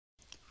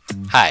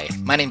Hi,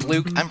 my name's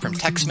Luke, I'm from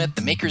TechSmith,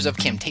 the makers of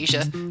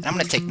Camtasia, and I'm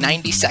going to take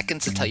 90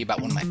 seconds to tell you about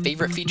one of my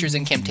favorite features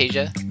in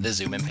Camtasia, the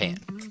zoom and pan.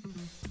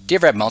 Do you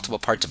ever have multiple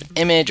parts of an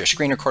image or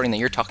screen recording that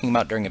you're talking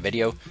about during a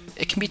video?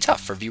 It can be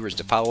tough for viewers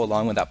to follow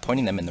along without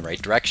pointing them in the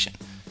right direction.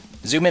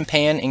 Zoom and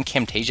pan in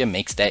Camtasia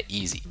makes that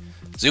easy.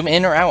 Zoom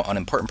in or out on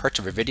important parts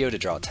of your video to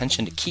draw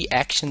attention to key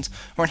actions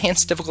or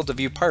enhance difficult to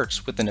view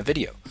parts within a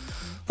video.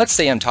 Let's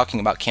say I'm talking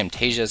about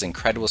Camtasia's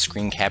incredible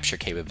screen capture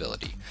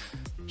capability.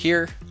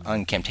 Here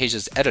on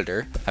Camtasia's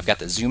editor, I've got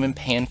the zoom and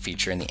pan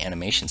feature in the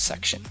animation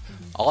section.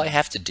 All I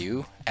have to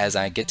do as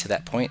I get to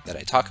that point that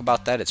I talk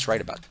about that, it's right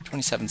about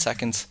 27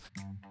 seconds.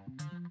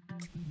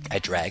 I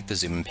drag the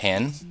zoom and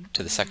pan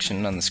to the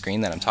section on the screen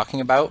that I'm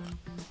talking about.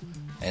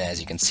 And as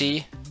you can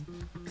see,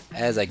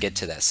 as I get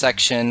to that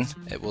section,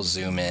 it will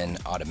zoom in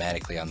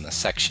automatically on the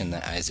section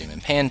that I zoom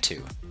and pan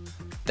to.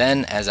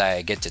 Then as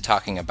I get to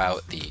talking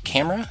about the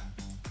camera,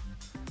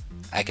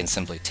 I can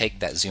simply take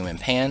that zoom and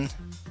pan,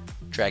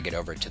 drag it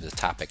over to the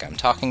topic I'm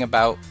talking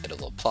about,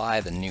 it'll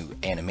apply the new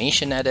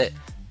animation edit,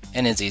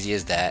 and as easy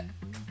as that,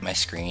 my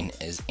screen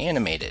is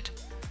animated.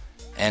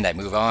 And I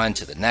move on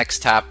to the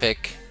next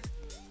topic,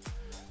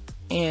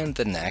 and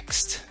the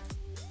next,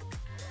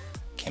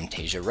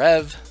 Camtasia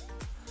Rev.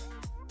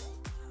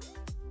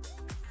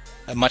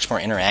 A much more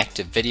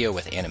interactive video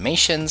with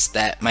animations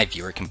that my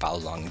viewer can follow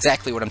along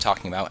exactly what I'm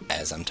talking about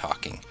as I'm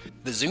talking.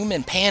 The zoom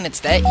and pan, it's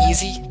that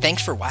easy.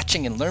 Thanks for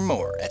watching and learn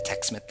more at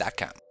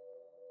techsmith.com.